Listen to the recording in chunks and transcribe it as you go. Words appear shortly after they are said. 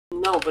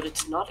know, but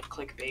it's not a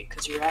clickbait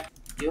because you're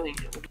actually doing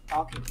it. What are you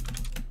talking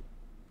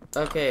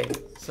about? Okay,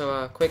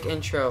 so quick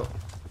intro.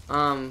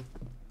 I'm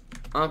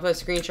gonna put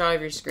a screenshot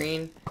of your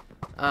screen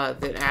that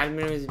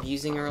admin was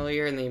abusing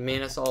earlier, and they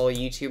made us all a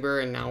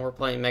YouTuber, and now we're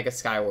playing Mega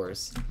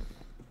Skywars.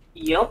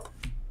 Yup.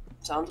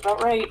 Sounds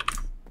about right.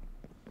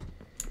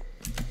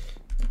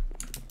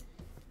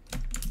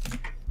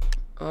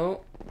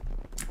 Oh.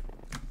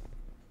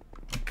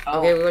 Oh.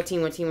 Okay, what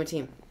team? What team? What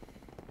team?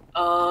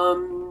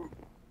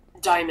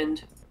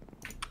 Diamond.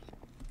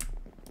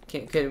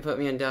 Couldn't put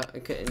me on.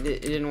 It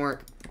didn't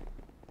work.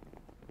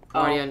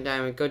 I'm already on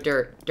diamond. Go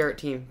dirt. Dirt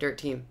team. Dirt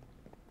team.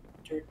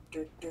 Dirt.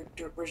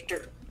 Where's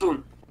dirt?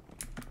 Boom.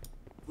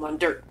 I'm on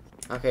dirt.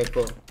 Okay,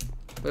 cool.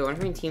 Wait, what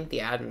if we team with the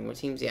admin? What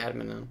team's the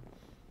admin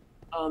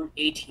on?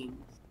 A team.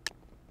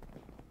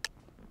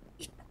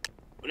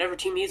 Whatever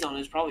team he's on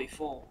is probably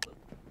full. But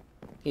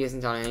He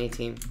isn't on any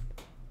team.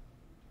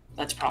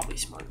 that's probably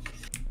smart.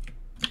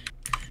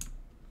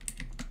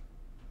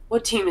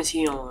 What team is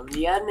he on?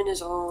 The admin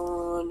is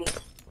on...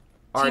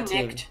 Our Team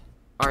team. Nicked.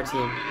 Our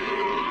team.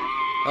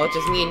 Oh, it's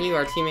just me and you.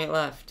 Our teammate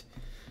left.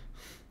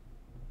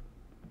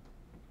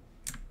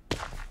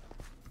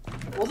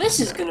 Well, this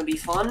is gonna be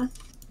fun.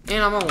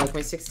 And I'm on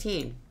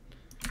 1.16.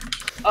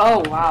 Oh,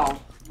 wow.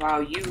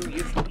 Wow, you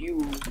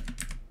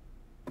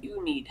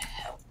need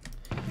help.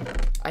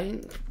 I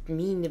didn't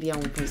mean to be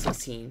on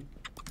 1.16.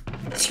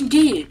 Yes, you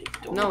did.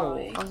 Don't No,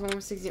 lie. I was on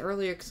 1.16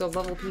 earlier because of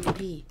level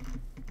PvP.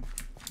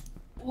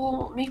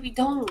 Well, maybe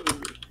don't.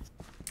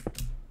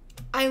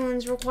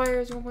 Islands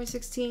requires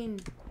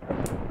 1.16.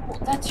 Well,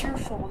 that's your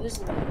fault,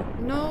 isn't it?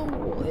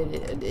 No,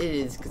 it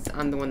is because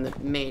I'm the one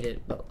that made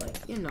it. But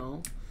like, you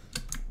know,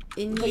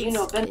 it needs, But, you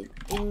know,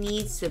 it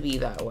needs to be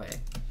that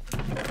way.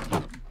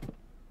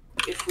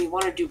 If we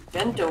want to do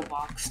bento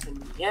box,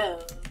 then yeah.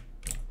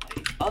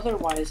 Like,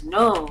 otherwise,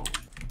 no.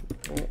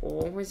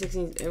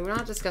 1.16. We're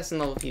not discussing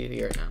level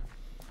PvP right now.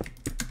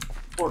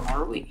 Or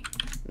are we?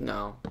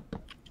 No.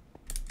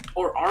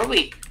 Or are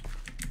we?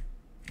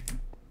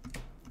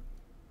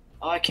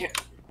 Oh, I can't.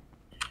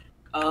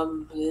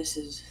 This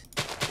is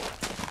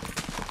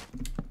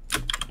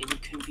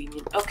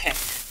inconvenient. Okay.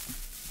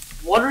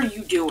 What are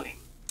you doing?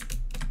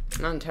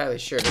 I'm not entirely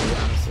sure, to be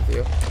honest with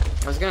you.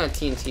 I was gonna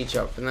TNT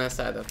choke, but then I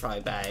decided that's probably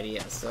a bad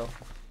idea, so.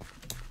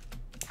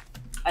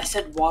 I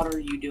said, what are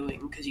you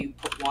doing? Because you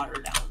put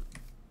water down.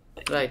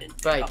 But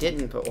I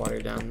didn't put water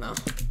down, though.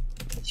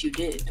 Yes, you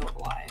did. Don't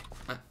lie.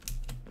 I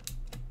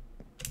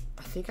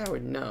think I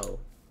would know.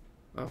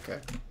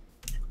 Okay.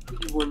 You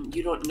wouldn't.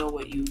 You don't know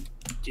what you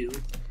do.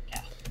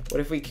 Yeah.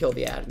 What if we kill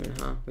the admin,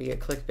 huh? We get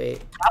clickbait.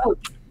 That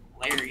would be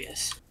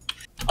hilarious.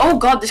 Oh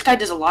god, this guy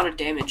does a lot of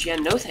damage. Yeah,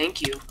 no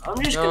thank you.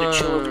 I'm just gonna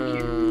chill over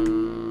here.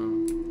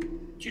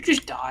 Did you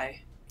just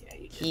die? Yeah,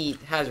 you did. He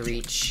has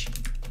reach.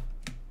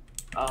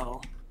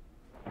 Oh.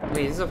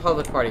 Wait, this is a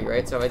public party,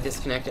 right? So if I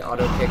disconnect it,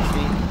 auto kicks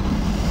me.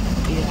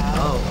 Yeah.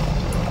 Oh.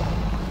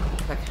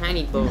 I kinda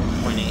need low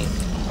 0.8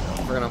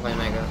 if we're gonna play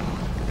Mega.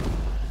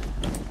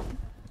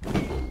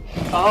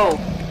 Oh.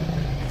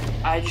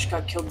 I just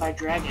got killed by a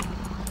dragon.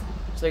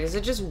 So like, is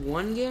it just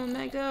one game of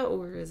Mega,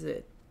 or is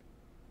it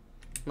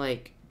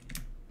like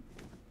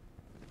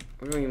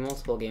we're doing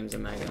multiple games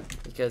of Mega?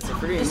 Because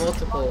if we're doing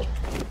multiple,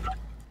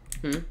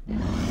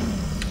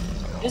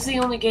 It's the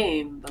only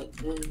game, but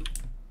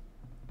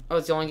oh,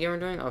 it's the only game we're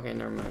doing? Okay,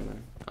 never mind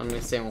then. I'm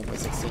gonna stay on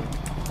 1.16.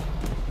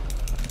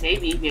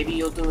 maybe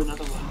you'll do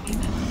another one. Maybe.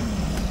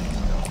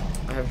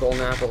 I have golden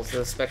apples as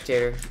a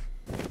spectator.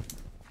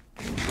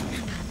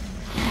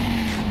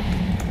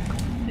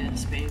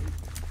 Yes, babe.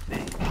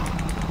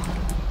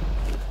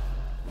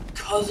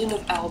 Cousin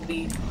of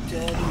Albie,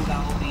 dead of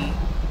Albie.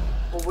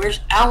 Well, where's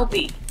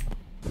Albie?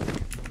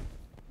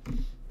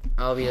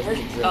 Albie doesn't Where's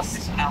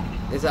exist.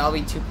 Albie? Is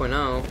Albie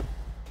 2.0?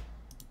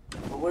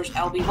 Well, where's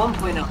Albie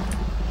 1.0?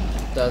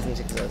 Doesn't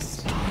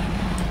exist.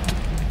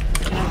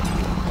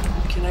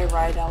 Can I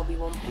ride Albie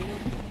 1.0?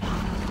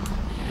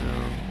 No.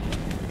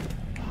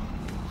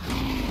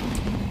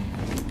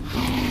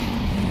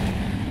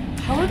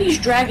 How are these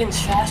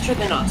dragons faster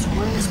than us?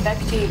 We're in the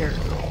spectator.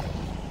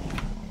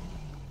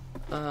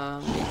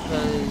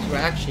 Because we're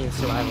actually in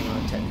survival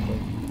mode, technically.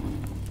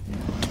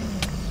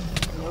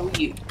 No,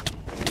 you.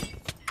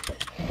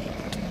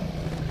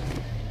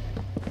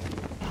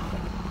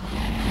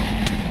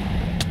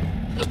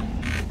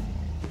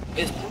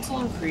 Is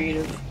Pencil in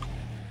creative?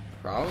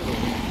 Probably.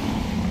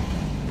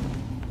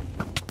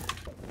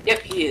 Yep,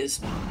 he is.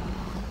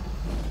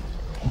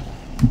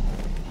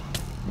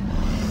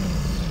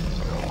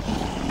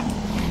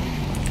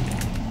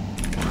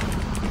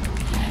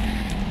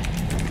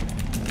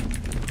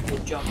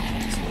 Good job,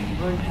 Pencil. You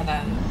learned how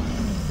that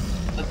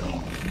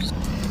abuse.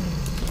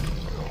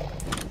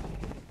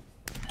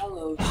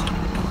 Hello, sir.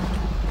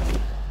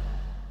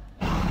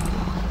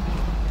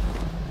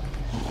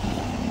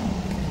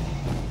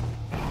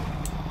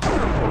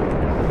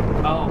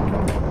 Oh.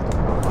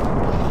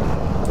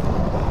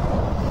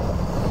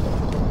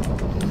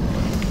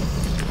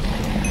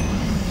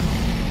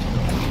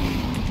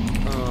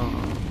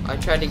 I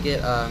tried to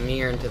get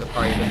Mir into the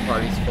party, but the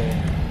party's full.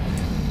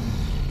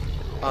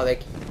 Oh,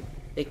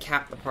 they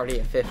capped the party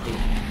at 50.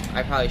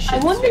 I probably should I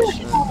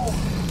switch.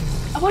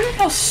 wonder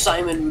how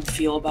Simon would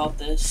feel about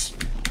this.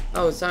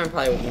 Oh, Simon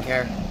probably wouldn't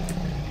care.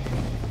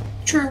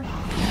 True.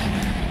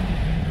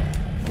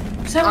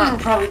 Simon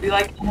would probably be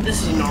like, oh,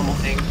 "This is a normal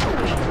thing."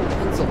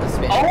 Cancel this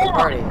man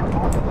party.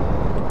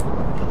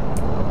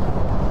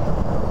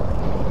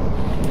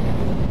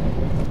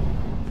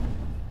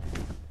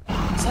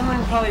 Someone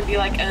would probably be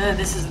like,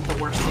 this isn't the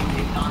worst thing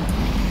they've done.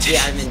 The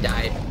admin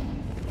died.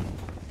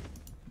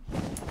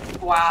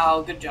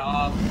 Wow, good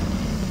job.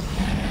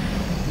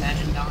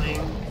 Imagine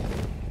dying.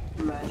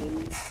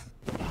 Imagine.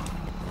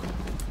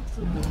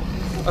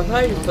 I'll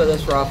probably just put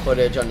this raw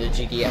footage on the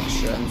GD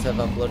Extra instead of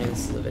uploading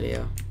this to the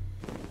video.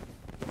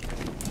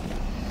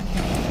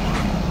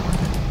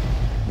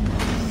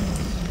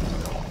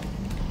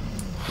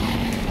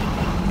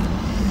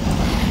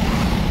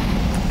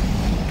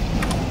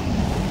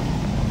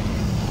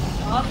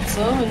 Stop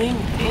summoning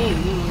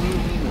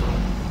pain.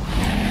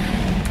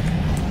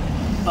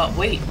 But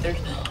wait,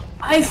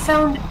 I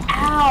found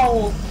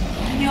Al!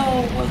 Yo,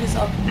 what is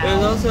up, Al?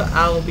 There's also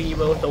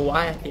Alabama with a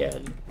Y at the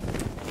end.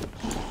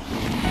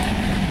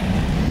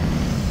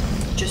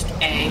 Just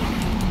A.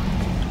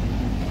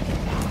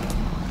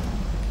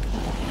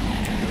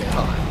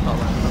 Hold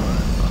on.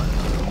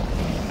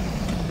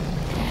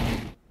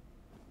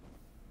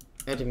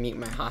 I had to mute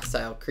my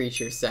hostile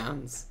creature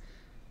sounds.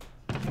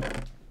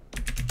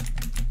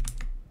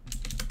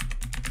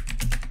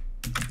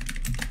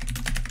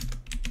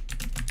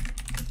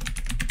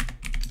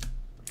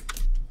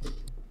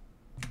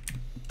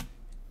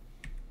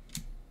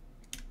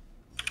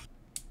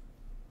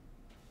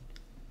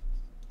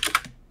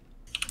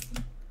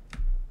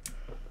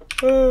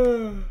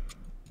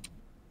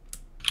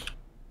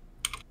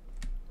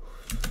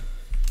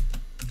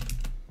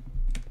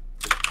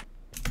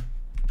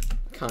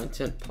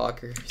 Content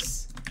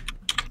poggers.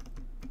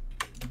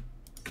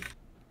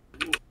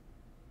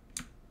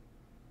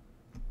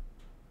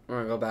 We're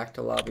gonna go back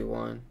to lobby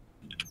 1.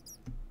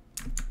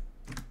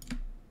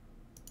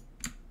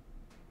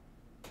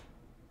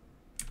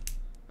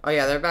 Oh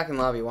yeah, they're back in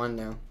lobby 1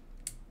 now.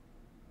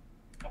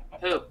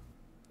 Who?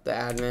 The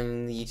admin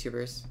and the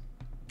YouTubers.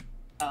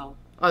 Oh.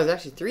 Oh, there's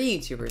actually 3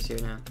 YouTubers here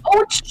now.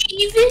 Oh, it's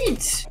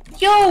G-Vids!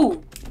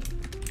 Yo!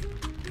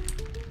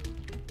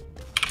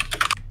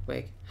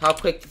 Wait, how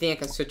quick do you think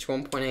I can switch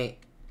 1.8?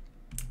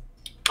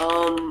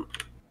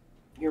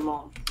 Your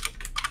mom.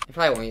 It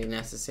probably won't be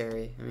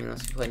necessary. I mean,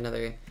 unless you play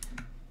another.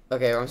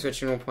 Okay, I'm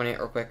switching 1.8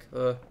 real quick.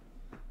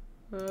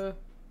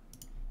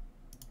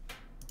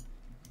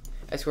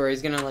 I swear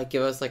he's gonna like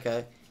give us like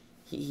a.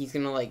 He's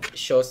gonna like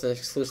show us an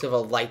exclusive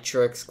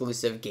Elytra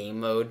exclusive game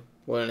mode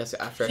when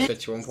after I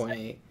switch to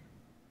 1.8.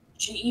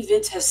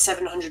 G-Vids has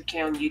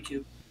 700k on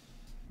YouTube.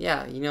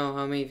 Yeah, you know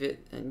how many do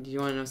you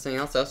want to know something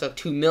else? I also have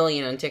 2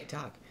 million on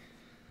TikTok.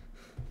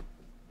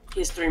 He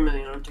has 3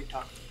 million on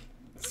TikTok.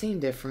 Same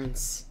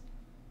difference.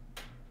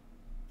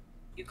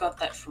 You got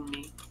that from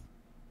me.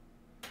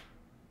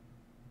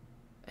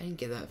 I didn't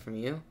get that from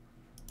you.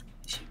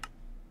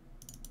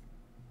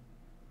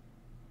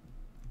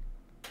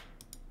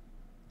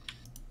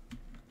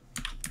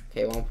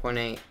 Okay,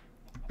 1.8.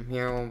 I'm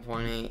here at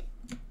 1.8.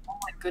 Oh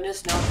my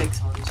goodness, now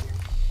Vixen's here.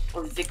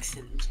 Or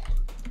Vixen's.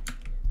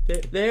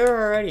 They're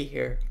already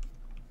here.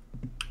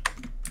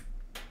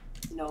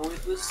 No,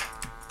 it was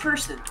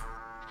person.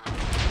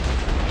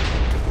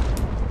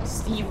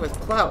 Steve with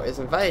Clout has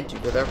invited you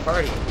to their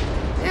party.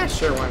 Yeah,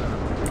 sure, why not?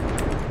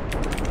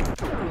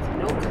 With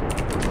milk.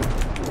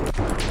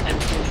 I'm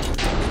finished.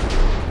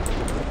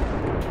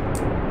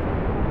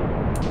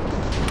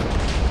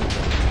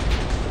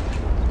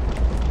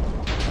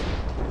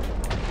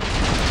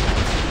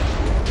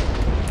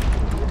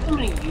 Look how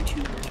many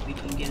YouTubers we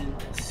can get in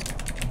this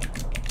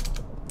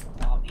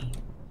lobby.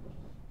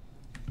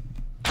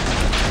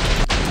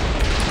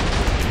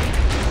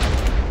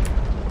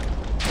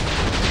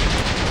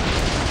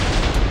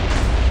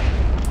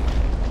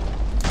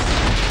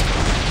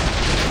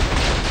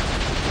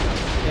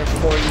 They're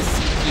 40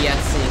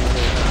 CPSing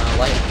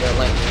the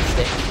lightning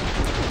stick.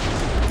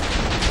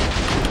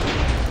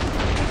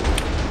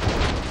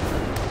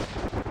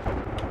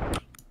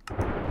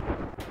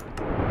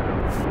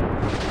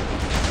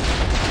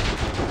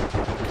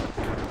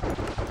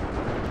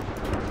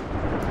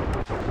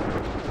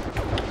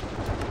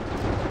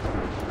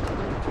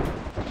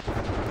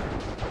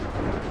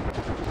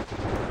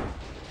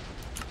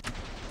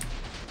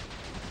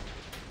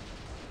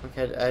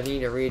 Okay, I need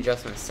to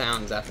readjust my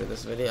sounds after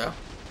this video.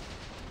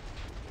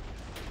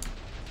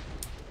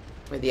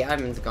 Wait, the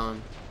admin's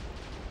gone.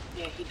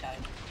 Yeah, he died.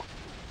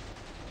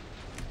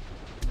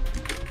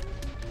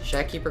 Should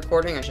I keep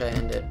recording or should I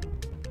end it?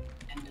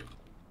 End it.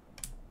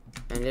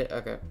 End it?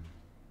 Okay.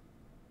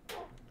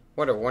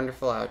 What a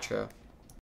wonderful outro.